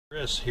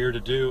Chris here to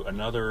do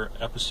another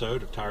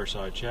episode of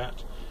Tireside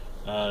Chat.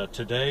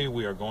 Today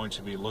we are going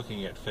to be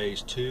looking at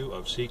phase 2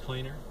 of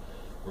CCleaner.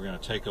 We're going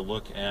to take a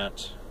look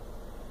at,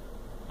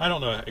 I don't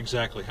know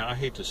exactly how, I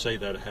hate to say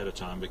that ahead of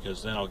time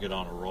because then I'll get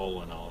on a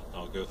roll and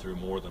I'll go through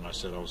more than I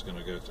said I was going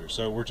to go through.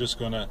 So we're just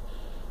going to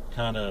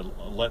kind of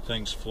let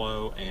things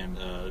flow and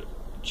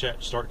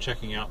start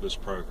checking out this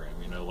program.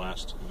 You know,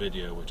 last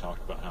video we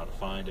talked about how to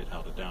find it,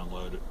 how to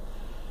download it,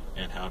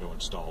 and how to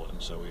install it,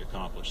 and so we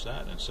accomplished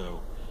that. And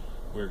so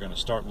we're going to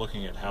start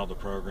looking at how the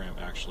program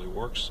actually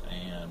works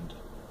and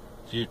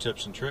a few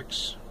tips and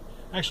tricks.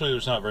 Actually,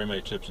 there's not very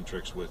many tips and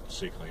tricks with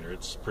CCleaner.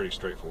 It's a pretty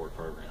straightforward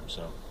program.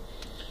 So,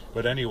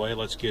 but anyway,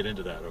 let's get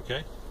into that,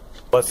 okay?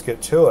 Let's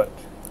get to it.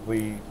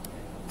 We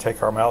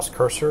take our mouse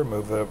cursor,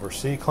 move it over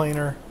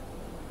CCleaner,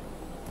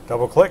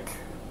 double click,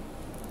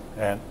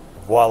 and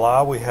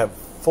voila, we have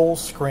full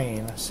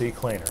screen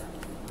CCleaner.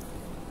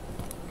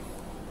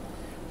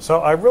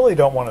 So I really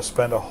don't want to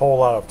spend a whole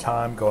lot of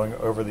time going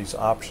over these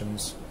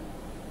options.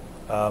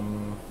 I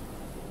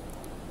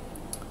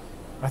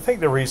think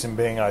the reason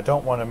being I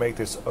don't want to make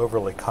this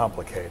overly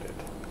complicated.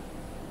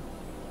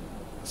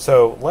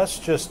 So let's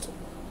just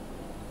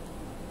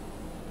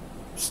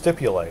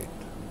stipulate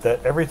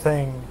that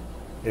everything,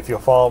 if you'll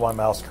follow my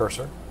mouse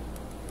cursor,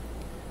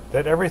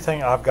 that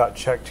everything I've got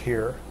checked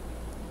here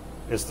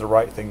is the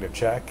right thing to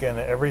check, and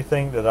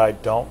everything that I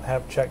don't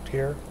have checked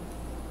here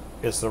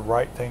is the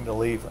right thing to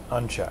leave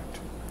unchecked.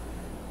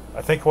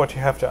 I think what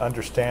you have to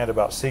understand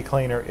about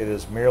CCleaner, it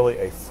is merely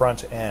a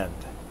front end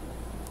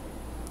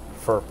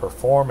for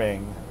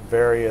performing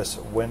various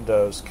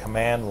Windows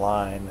command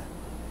line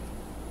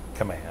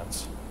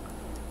commands.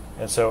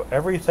 And so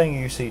everything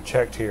you see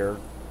checked here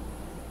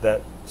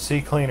that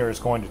CCleaner is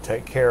going to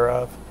take care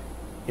of,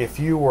 if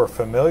you were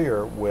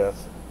familiar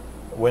with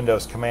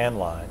Windows command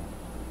line,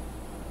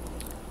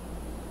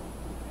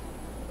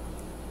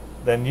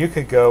 then you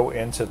could go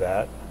into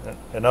that.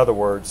 In other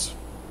words,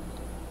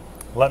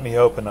 let me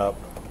open up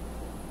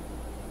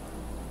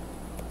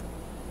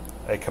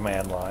a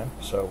command line.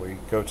 So we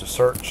go to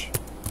search,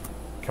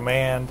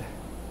 command,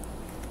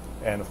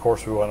 and of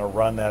course we want to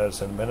run that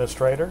as an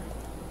administrator.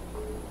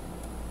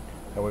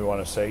 And we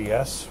want to say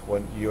yes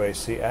when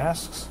UAC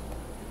asks.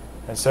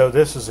 And so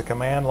this is a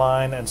command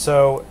line. And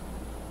so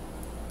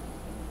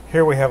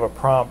here we have a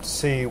prompt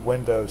C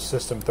Windows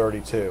System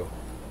 32.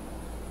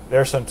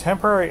 There are some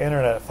temporary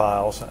internet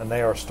files, and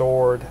they are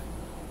stored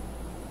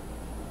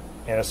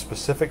in a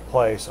specific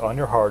place on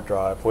your hard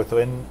drive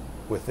within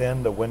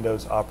the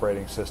Windows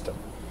operating system.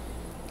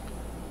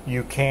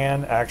 You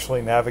can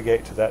actually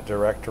navigate to that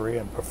directory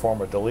and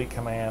perform a delete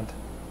command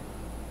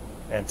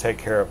and take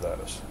care of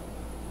those.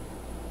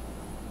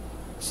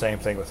 Same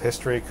thing with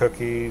history,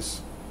 cookies,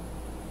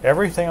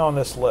 everything on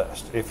this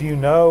list. If you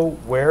know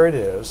where it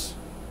is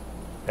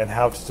and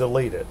how to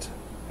delete it,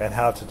 and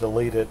how to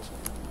delete it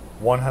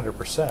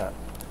 100%,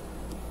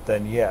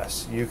 then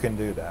yes, you can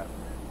do that.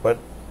 But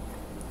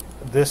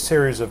this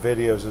series of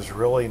videos is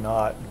really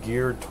not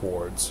geared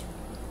towards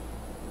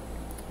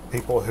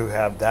people who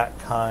have that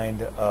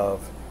kind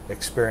of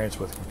experience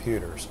with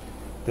computers.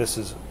 This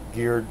is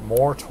geared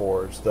more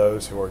towards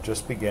those who are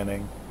just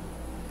beginning,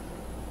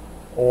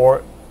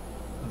 or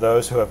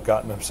those who have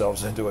gotten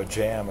themselves into a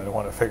jam and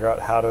want to figure out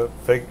how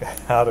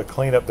to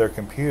clean up their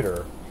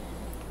computer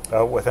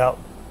without,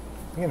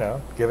 you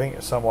know, giving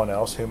it someone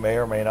else who may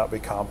or may not be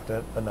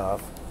competent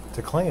enough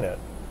to clean it,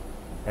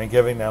 and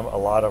giving them a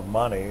lot of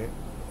money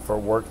for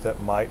work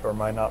that might or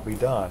might not be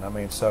done. I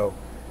mean, so,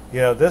 you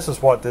know, this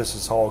is what this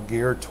is all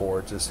geared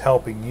towards, is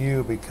helping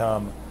you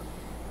become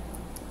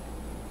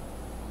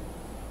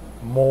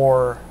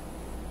more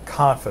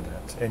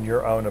confident in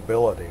your own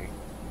ability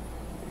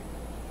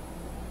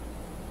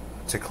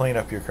to clean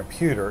up your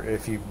computer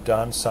if you've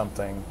done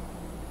something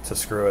to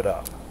screw it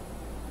up.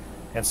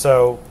 And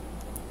so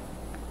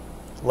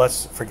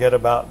let's forget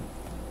about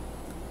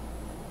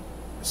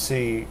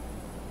C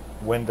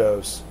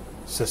Windows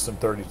System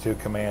 32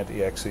 Command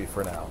EXE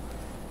for now.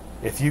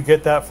 If you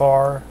get that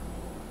far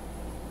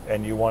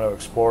and you want to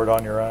explore it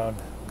on your own,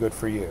 good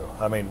for you.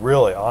 I mean,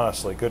 really,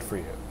 honestly, good for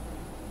you.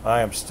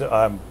 I'm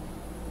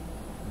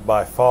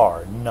by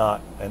far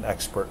not an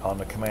expert on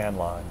the command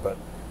line, but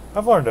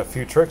I've learned a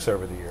few tricks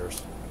over the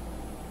years,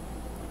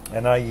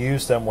 and I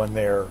use them when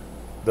they're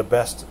the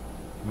best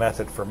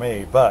method for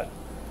me. But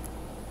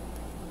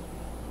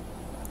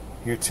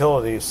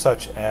utilities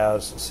such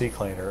as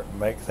CCleaner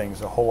make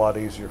things a whole lot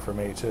easier for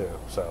me too.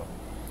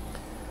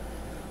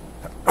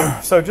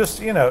 So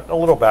just, you know, a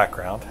little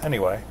background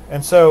anyway.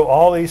 And so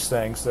all these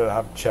things that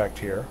I've checked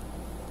here,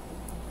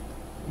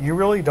 you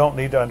really don't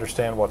need to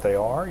understand what they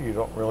are. You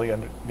don't really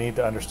need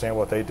to understand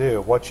what they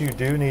do. What you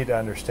do need to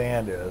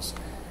understand is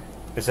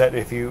that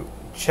if you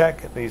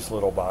check these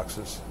little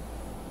boxes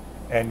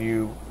and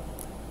you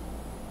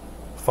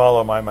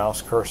follow my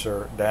mouse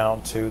cursor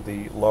down to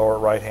the lower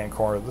right hand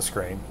corner of the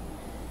screen,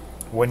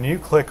 when you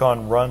click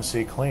on Run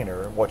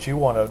CCleaner, what you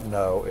want to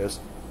know is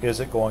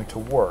it going to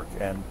work?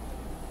 And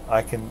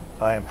I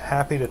am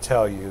happy to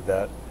tell you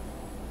that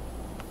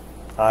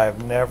I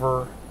have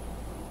never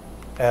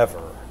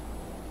ever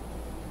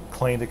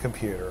cleaned a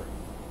computer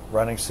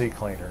running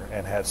CCleaner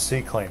and had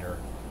CCleaner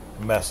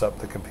mess up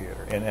the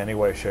computer in any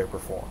way, shape, or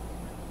form.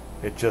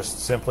 It just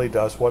simply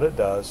does what it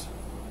does,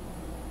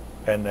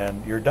 and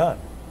then you're done.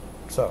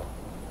 So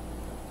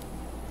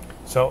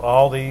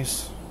all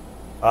these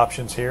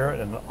options here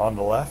and on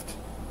the left,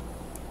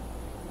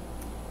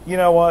 you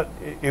know what?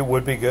 It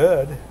would be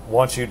good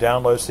once you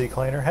download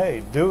CCleaner.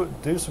 Hey,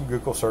 do some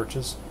Google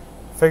searches,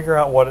 figure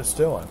out what it's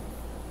doing.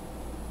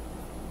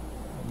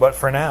 But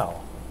for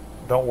now,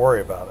 don't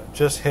worry about it.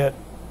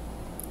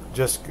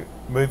 Just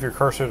move your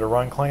cursor to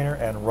Run Cleaner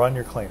and run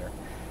your cleaner,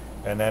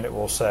 and then it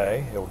will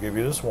give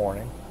you this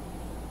warning.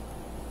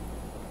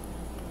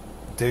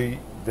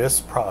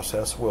 This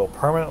process will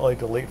permanently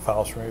delete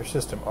files from your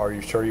system. Are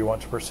you sure you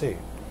want to proceed?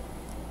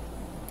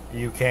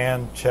 You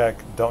can check,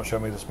 don't show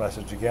me this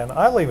message again.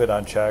 I leave it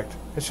unchecked.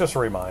 It's just a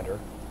reminder.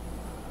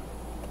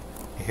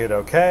 You hit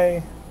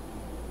OK.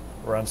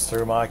 Runs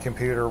through my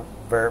computer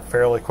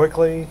fairly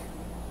quickly.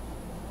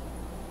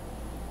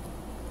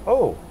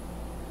 Oh,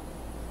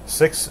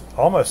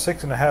 almost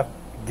 6.5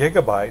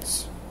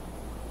 gigabytes.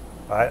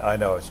 I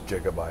know it's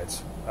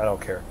gigabytes. I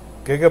don't care.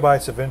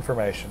 Gigabytes of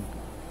information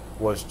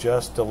was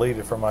just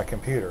deleted from my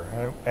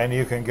computer. And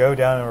you can go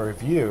down and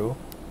review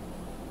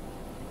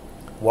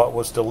what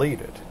was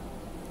deleted.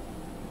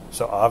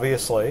 So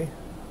obviously,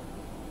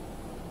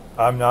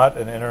 I'm not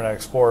an Internet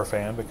Explorer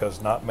fan because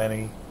not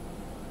many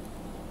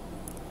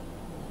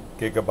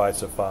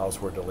gigabytes of files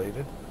were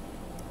deleted.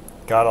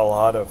 Got a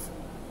lot of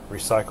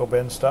recycle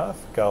bin stuff.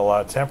 Got a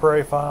lot of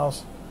temporary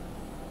files.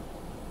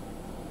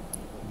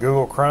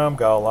 Google Chrome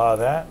got a lot of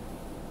that.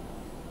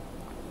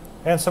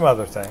 And some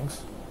other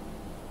things.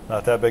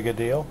 Not that big a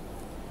deal.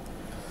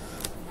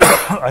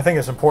 I think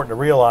it's important to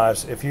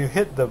realize if you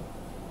hit the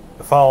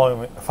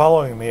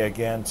following me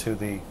again to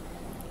the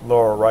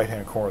lower right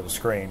hand corner of the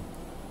screen,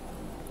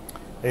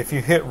 if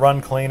you hit Run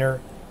Cleaner,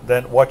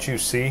 then what you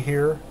see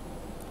here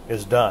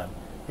is done.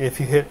 If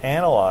you hit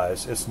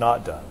Analyze, it's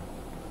not done.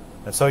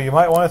 And so you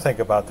might want to think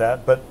about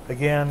that, but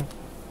again,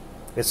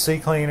 it's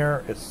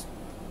CCleaner, it's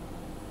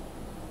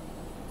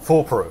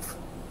foolproof.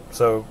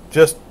 So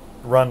just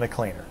run the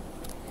cleaner.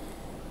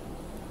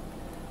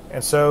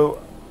 And so,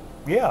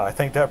 yeah, I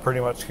think that pretty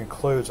much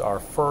concludes our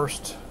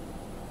first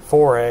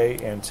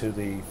foray into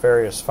the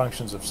various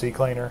functions of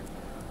CCleaner.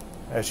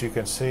 As you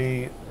can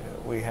see,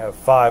 we have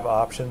 5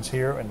 options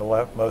here in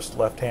the most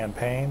left-hand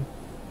pane.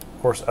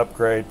 Of course,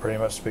 upgrade pretty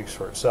much speaks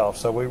for itself.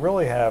 So we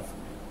really have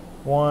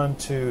 1,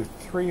 2,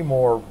 3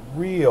 more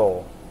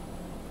real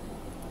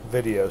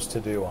videos to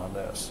do on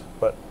this.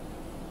 But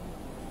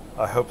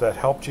I hope that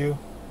helped you.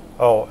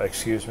 Oh,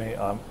 excuse me,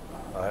 I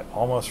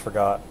almost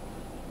forgot.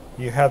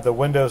 You have the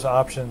Windows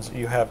options,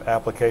 you have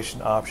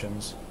application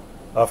options.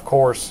 Of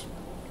course,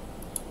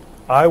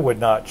 I would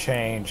not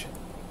change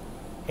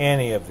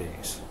any of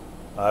these.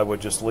 I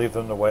would just leave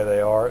them the way they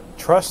are.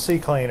 Trust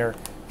CCleaner.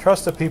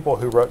 Trust the people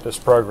who wrote this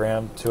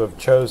program to have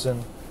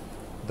chosen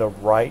the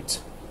right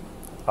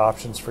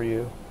options for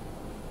you.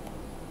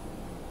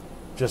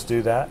 Just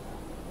do that.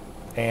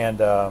 And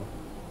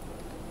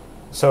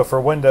so for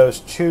Windows,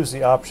 choose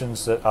the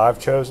options that I've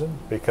chosen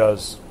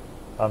because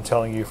I'm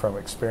telling you from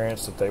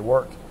experience that they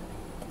work.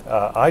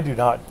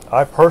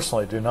 I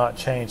personally do not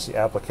change the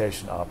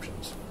application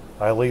options.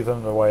 I leave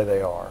them the way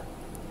they are.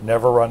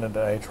 Never run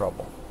into any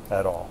trouble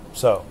at all.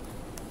 So,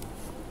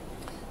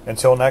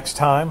 until next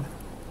time,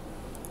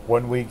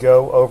 when we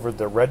go over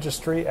the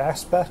registry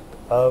aspect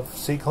of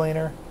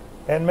CCleaner,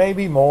 and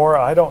maybe more,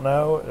 I don't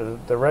know,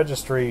 the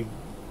registry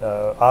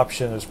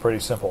option is pretty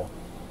simple.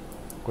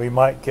 We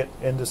might get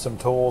into some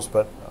tools,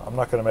 but I'm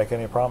not going to make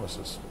any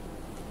promises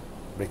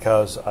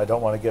because I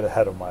don't want to get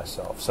ahead of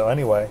myself. So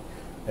anyway,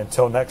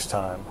 until next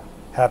time,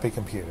 happy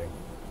computing.